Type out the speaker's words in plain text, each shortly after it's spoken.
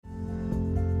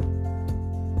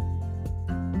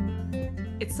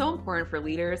It's so important for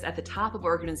leaders at the top of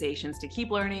organizations to keep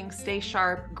learning, stay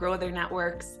sharp, grow their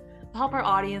networks. To help our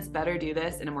audience better do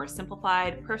this in a more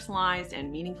simplified, personalized,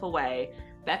 and meaningful way,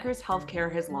 Becker's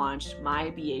Healthcare has launched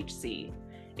My BHC.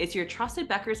 It's your trusted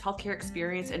Becker's Healthcare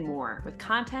experience and more, with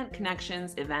content,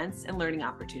 connections, events, and learning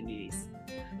opportunities.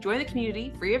 Join the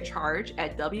community free of charge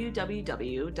at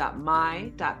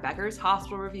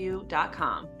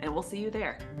www.my.beckershospitalreview.com, and we'll see you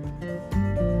there.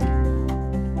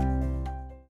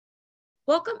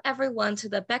 Welcome, everyone, to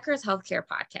the Becker's Healthcare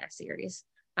podcast series.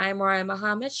 I'm Mariah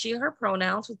Muhammad, she, her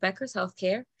pronouns with Becker's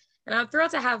Healthcare, and I'm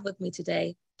thrilled to have with me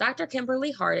today Dr.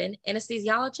 Kimberly Harden,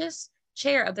 anesthesiologist,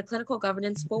 chair of the Clinical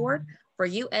Governance Board for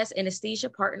US Anesthesia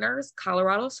Partners,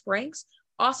 Colorado Springs,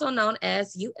 also known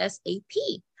as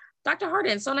USAP. Dr.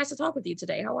 Harden, so nice to talk with you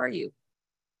today. How are you?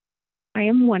 I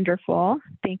am wonderful.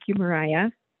 Thank you, Mariah.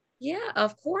 Yeah,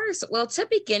 of course. Well, to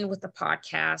begin with the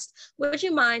podcast, would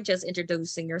you mind just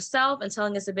introducing yourself and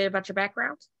telling us a bit about your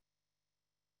background?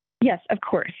 Yes, of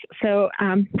course. So,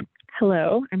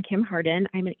 hello, I'm Kim Harden.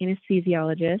 I'm an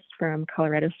anesthesiologist from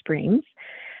Colorado Springs.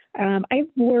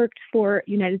 I've worked for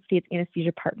United States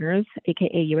Anesthesia Partners,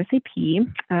 aka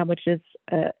USAP, which is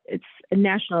it's a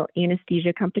national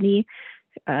anesthesia company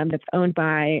that's owned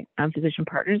by physician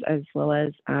partners, as well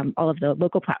as all of the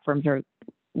local platforms are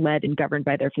led and governed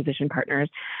by their physician partners.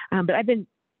 But I've been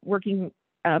working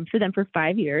for them for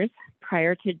 5 years.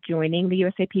 Prior to joining the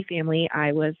USAP family,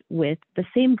 I was with the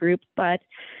same group, but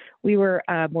we were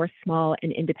a more small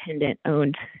and independent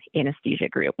owned anesthesia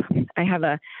group. I have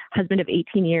a husband of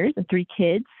 18 years and 3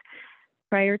 kids.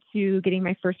 Prior to getting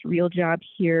my first real job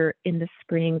here in the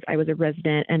Springs, I was a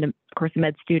resident and, of course, a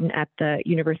med student at the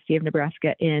University of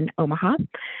Nebraska in Omaha.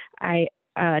 I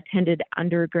attended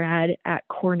undergrad at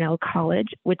Cornell College,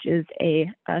 which is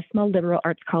a small liberal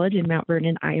arts college in Mount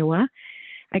Vernon, Iowa.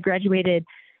 I graduated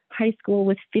high school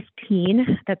with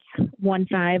 15. That's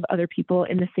 15 other people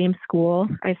in the same school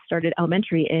I started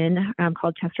elementary in,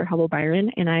 called Chester Hubble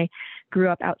Byron, and I grew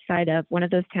up outside of one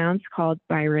of those towns called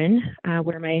Byron,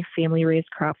 where my family raised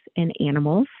crops and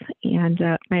animals, and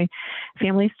my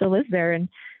family still lives there and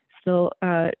still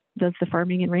does the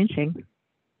farming and ranching.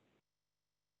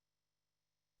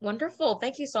 Wonderful.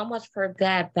 Thank you so much for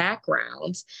that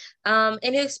background. And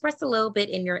you expressed a little bit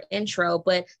in your intro,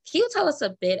 but can you tell us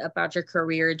a bit about your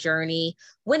career journey?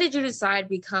 When did you decide to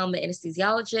become an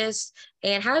anesthesiologist?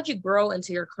 And how did you grow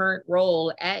into your current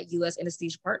role at US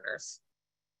Anesthesia Partners?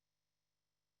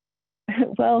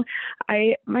 Well,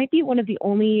 I might be one of the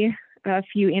only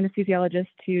few anesthesiologists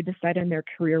to decide on their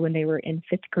career when they were in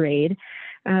 5th grade.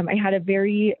 I had a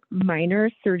very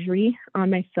minor surgery on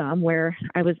my thumb where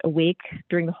I was awake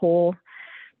during the whole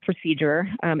procedure.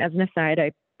 As an aside,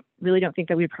 I really don't think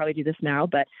that we would probably do this now,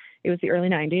 but it was the early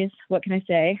 90s. What can I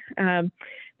say?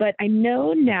 But I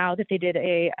know now that they did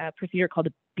a procedure called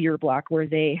a beer block where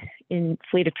they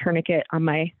inflate a tourniquet on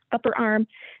my upper arm,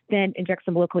 then inject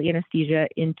some local anesthesia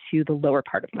into the lower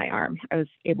part of my arm. I was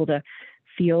able to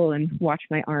feel and watch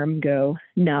my arm go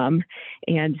numb,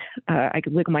 and I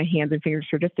could wiggle my hands and fingers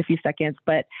for just a few seconds,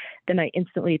 but then I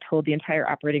instantly told the entire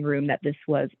operating room that this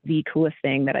was the coolest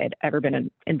thing that I had ever been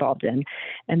involved in.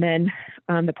 And then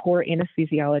the poor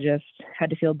anesthesiologist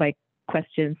had to field my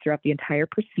questions throughout the entire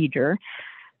procedure.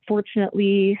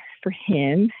 Fortunately for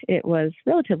him, it was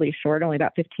relatively short, only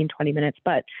about 15-20 minutes,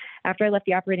 but after I left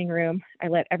the operating room, I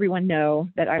let everyone know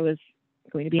that I was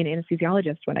going to be an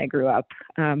anesthesiologist when I grew up.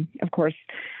 Of course,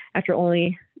 after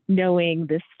only knowing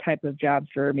this type of job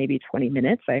for maybe 20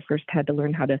 minutes, I first had to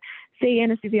learn how to say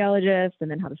anesthesiologist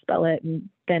and then how to spell it, and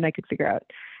then I could figure out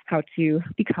how to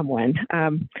become one.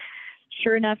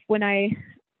 Sure enough, when I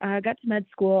got to med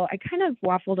school, I kind of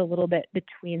waffled a little bit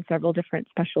between several different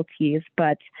specialties,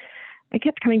 but I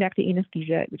kept coming back to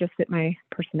anesthesia. It just fit my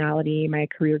personality, my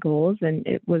career goals, and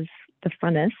it was the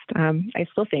funnest. I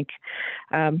still think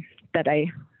that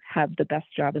I have the best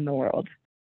job in the world.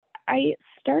 I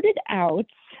started out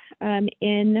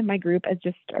in my group as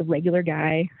just a regular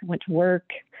guy. I went to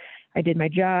work, I did my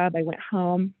job, I went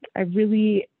home. I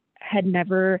really had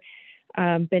never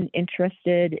been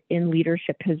interested in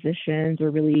leadership positions or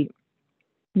really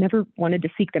never wanted to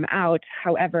seek them out.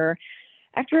 However,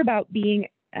 after about being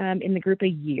in the group a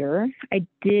year, I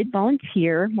did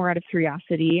volunteer more out of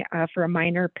curiosity for a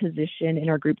minor position in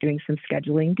our group doing some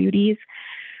scheduling duties.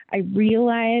 I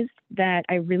realized that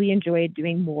I really enjoyed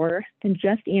doing more than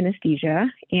just anesthesia,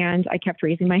 and I kept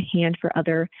raising my hand for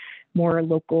other more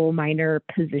local minor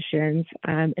positions.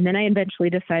 And then I eventually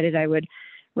decided I would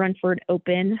run for an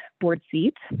open board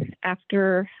seat.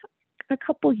 After a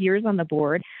couple years on the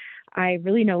board, I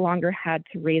really no longer had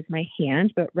to raise my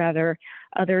hand, but rather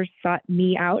others sought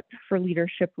me out for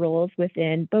leadership roles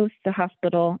within both the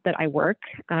hospital that I work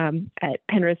at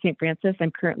Penrose St. Francis.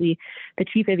 I'm currently the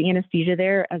chief of anesthesia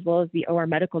there, as well as the OR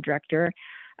medical director.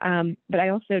 But I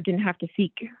also didn't have to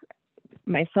seek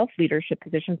myself leadership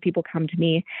positions. People come to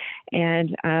me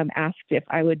and asked if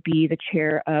I would be the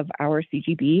chair of our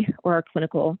CGB or our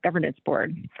clinical governance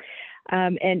board.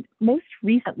 And most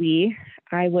recently,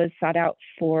 I was sought out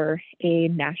for a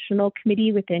national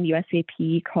committee within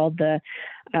USAP called the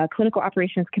Clinical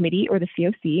Operations Committee, or the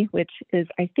COC, which is,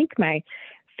 I think, my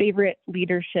favorite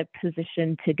leadership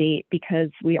position to date, because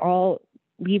we all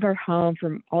leave our home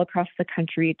from all across the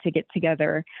country to get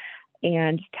together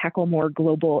and tackle more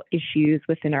global issues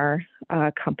within our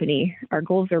company. Our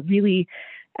goals are really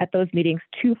at those meetings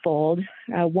twofold,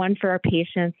 one for our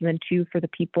patients, and then two for the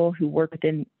people who work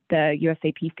within the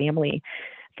USAP family.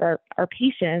 For our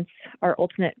patients, our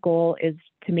ultimate goal is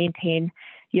to maintain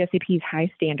USAP's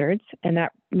high standards, and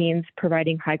that means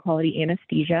providing high quality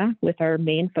anesthesia, with our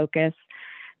main focus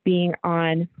being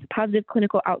on positive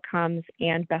clinical outcomes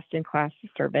and best in class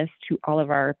service to all of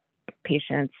our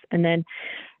patients. And then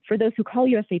for those who call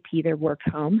USAP their work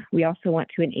home, we also want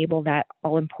to enable that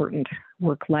all-important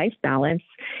work-life balance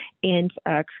and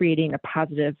creating a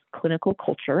positive clinical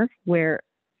culture where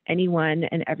anyone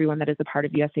and everyone that is a part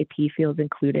of USAP feels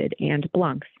included and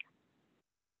belongs.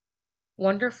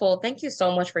 Wonderful. Thank you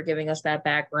so much for giving us that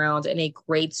background and a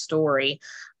great story.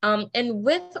 And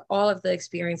with all of the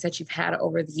experience that you've had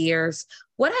over the years,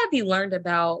 what have you learned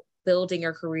about building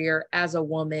your career as a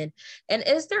woman? And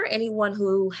is there anyone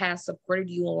who has supported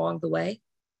you along the way?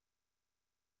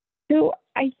 So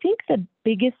I think the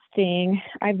biggest thing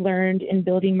I've learned in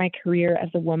building my career as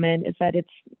a woman is that it's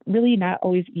really not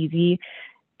always easy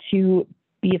to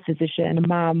be a physician, a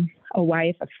mom, a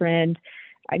wife, a friend.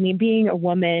 I mean, being a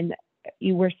woman,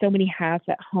 you wear so many hats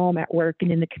at home, at work,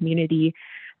 and in the community.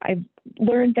 I've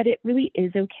learned that it really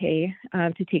is okay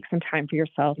to take some time for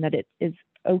yourself, and that it is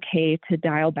okay to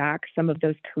dial back some of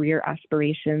those career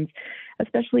aspirations,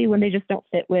 especially when they just don't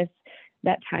fit with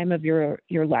that time of your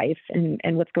life and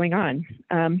what's going on.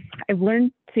 I've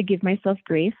learned to give myself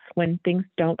grace when things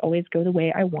don't always go the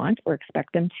way I want or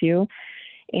expect them to.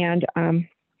 And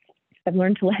I've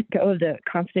learned to let go of the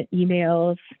constant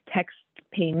emails, text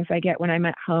pings I get when I'm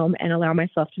at home, and allow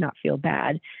myself to not feel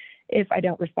bad if I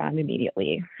don't respond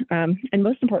immediately. And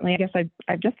most importantly, I guess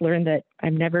I've just learned that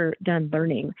I'm never done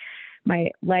learning.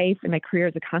 My life and my career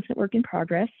is a constant work in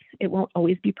progress. It won't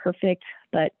always be perfect,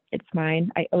 but it's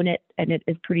mine. I own it, and it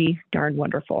is pretty darn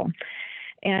wonderful.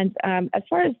 And as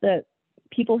far as the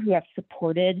people who have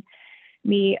supported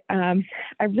me,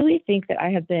 I really think that I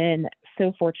have been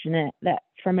so fortunate that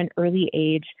from an early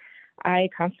age, I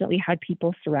constantly had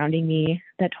people surrounding me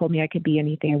that told me I could be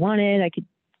anything I wanted. I could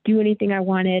do anything I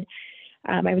wanted.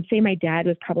 I would say my dad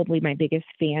was probably my biggest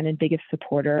fan and biggest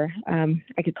supporter.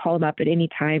 I could call him up at any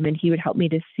time, and he would help me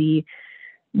to see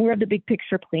more of the big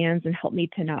picture plans and help me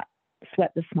to not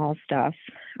sweat the small stuff.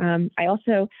 I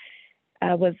also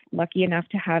was lucky enough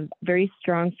to have very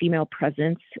strong female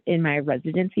presence in my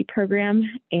residency program,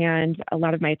 and a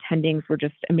lot of my attendings were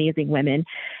just amazing women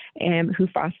who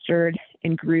fostered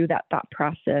and grew that thought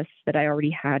process that I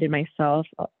already had in myself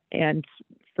and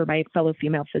for my fellow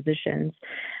female physicians.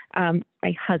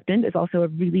 My husband is also a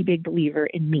really big believer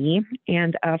in me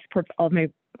and supports all of my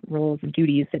roles and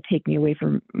duties that take me away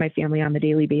from my family on the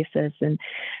daily basis. And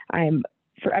I'm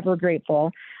forever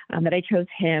grateful that I chose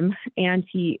him, and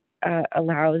he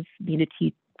allows me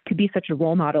to be such a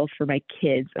role model for my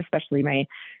kids, especially my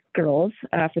girls.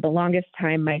 For the longest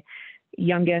time, my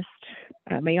youngest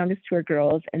two are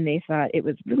girls, and they thought it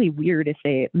was really weird if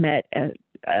they met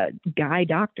a guy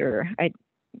doctor.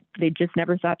 They just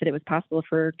never thought that it was possible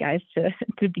for guys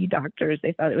to be doctors.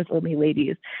 They thought it was only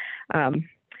ladies.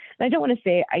 I don't want to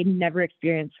say I never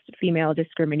experienced female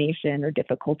discrimination or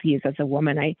difficulties as a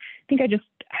woman. I think I just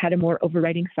had a more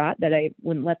overriding thought that I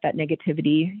wouldn't let that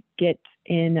negativity get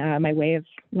in my way of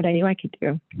what I knew I could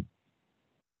do.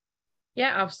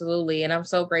 Yeah, absolutely. And I'm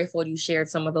so grateful you shared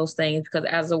some of those things, because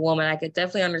as a woman, I could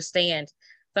definitely understand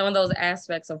some of those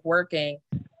aspects of working.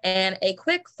 And a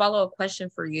quick follow-up question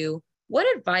for you. What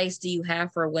advice do you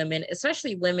have for women,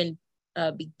 especially women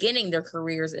beginning their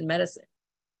careers in medicine?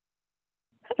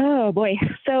 Oh boy.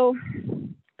 So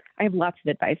I have lots of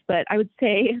advice, but I would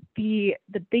say the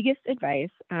biggest advice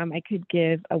I could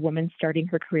give a woman starting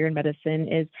her career in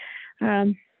medicine is,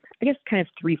 I guess, kind of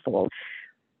threefold.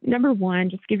 Number one,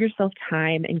 just give yourself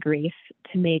time and grace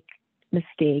to make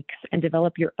mistakes and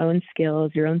develop your own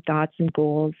skills, your own thoughts and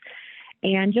goals.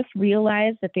 and just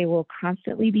realize that they will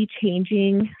constantly be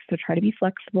changing. So try to be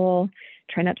flexible,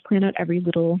 try not to plan out every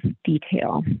little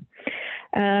detail.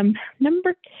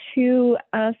 Number 2,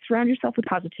 surround yourself with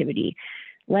positivity.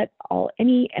 Let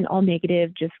any and all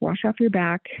negative just wash off your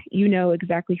back. You know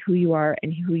exactly who you are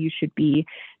and who you should be.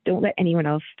 Don't let anyone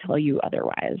else tell you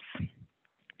otherwise.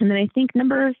 And then I think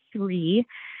number 3,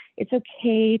 it's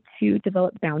okay to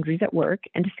develop boundaries at work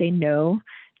and to say no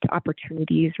to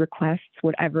opportunities, requests,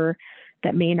 whatever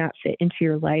that may not fit into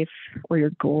your life or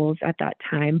your goals at that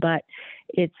time. But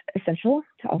it's essential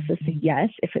to also say yes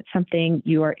if it's something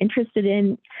you are interested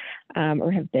in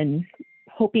or have been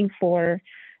hoping for,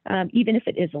 even if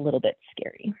it is a little bit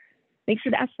scary. Make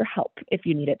sure to ask for help if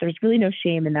you need it. There's really no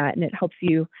shame in that, and it helps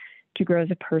you to grow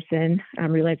as a person,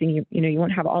 realizing you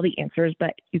won't have all the answers,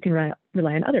 but you can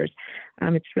rely on others.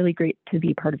 It's really great to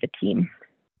be part of a team.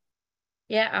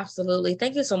 Yeah, absolutely.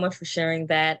 Thank you so much for sharing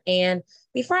that. And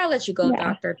before I let you go,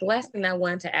 Doctor, the last thing I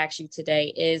wanted to ask you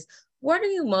today is, what are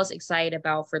you most excited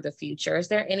about for the future? Is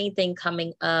there anything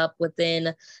coming up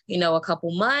within, a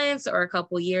couple months or a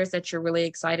couple years that you're really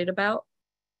excited about?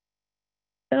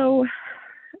 So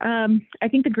I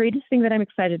think the greatest thing that I'm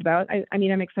excited about,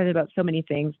 I'm excited about so many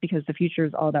things because the future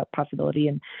is all about possibility,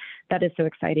 and that is so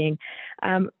exciting.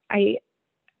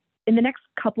 In the next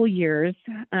couple years,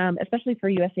 especially for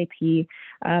USAP,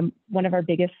 one of our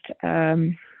biggest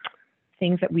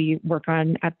things that we work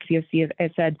on at the DOC, as I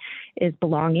said, is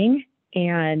belonging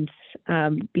and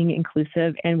being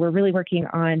inclusive. And we're really working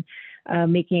on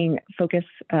making focus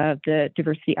of the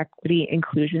diversity, equity,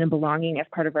 inclusion, and belonging as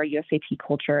part of our USAP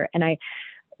culture. And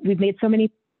we've made so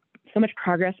much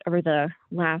progress over the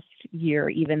last year,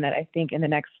 even, that I think in the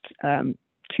next 2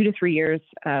 to 3 years,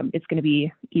 it's going to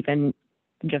be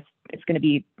it's going to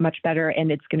be much better,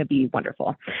 and it's going to be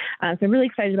wonderful. So I'm really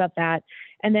excited about that.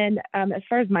 And then as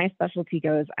far as my specialty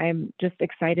goes, I'm just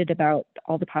excited about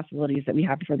all the possibilities that we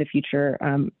have for the future.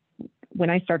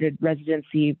 When I started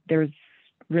residency, there was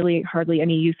really hardly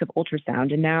any use of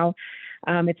ultrasound, and now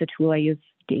it's a tool I use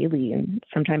daily, and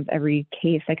sometimes every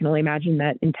case. I can only imagine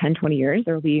that in 10, 20 years,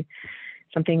 there will be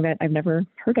something that I've never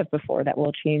heard of before that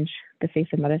will change the face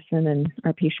of medicine and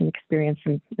our patient experience.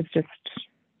 And it's just,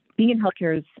 being in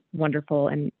healthcare is wonderful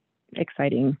and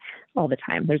exciting all the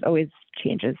time. There's always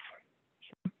changes.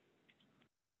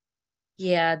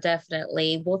 Yeah,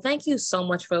 definitely. Well, thank you so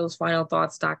much for those final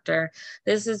thoughts, Doctor.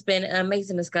 This has been an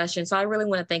amazing discussion. So I really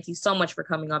want to thank you so much for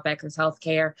coming on Becker's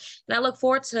Healthcare. And I look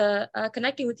forward to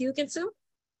connecting with you again soon.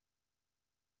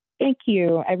 Thank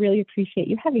you. I really appreciate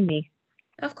you having me.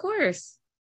 Of course.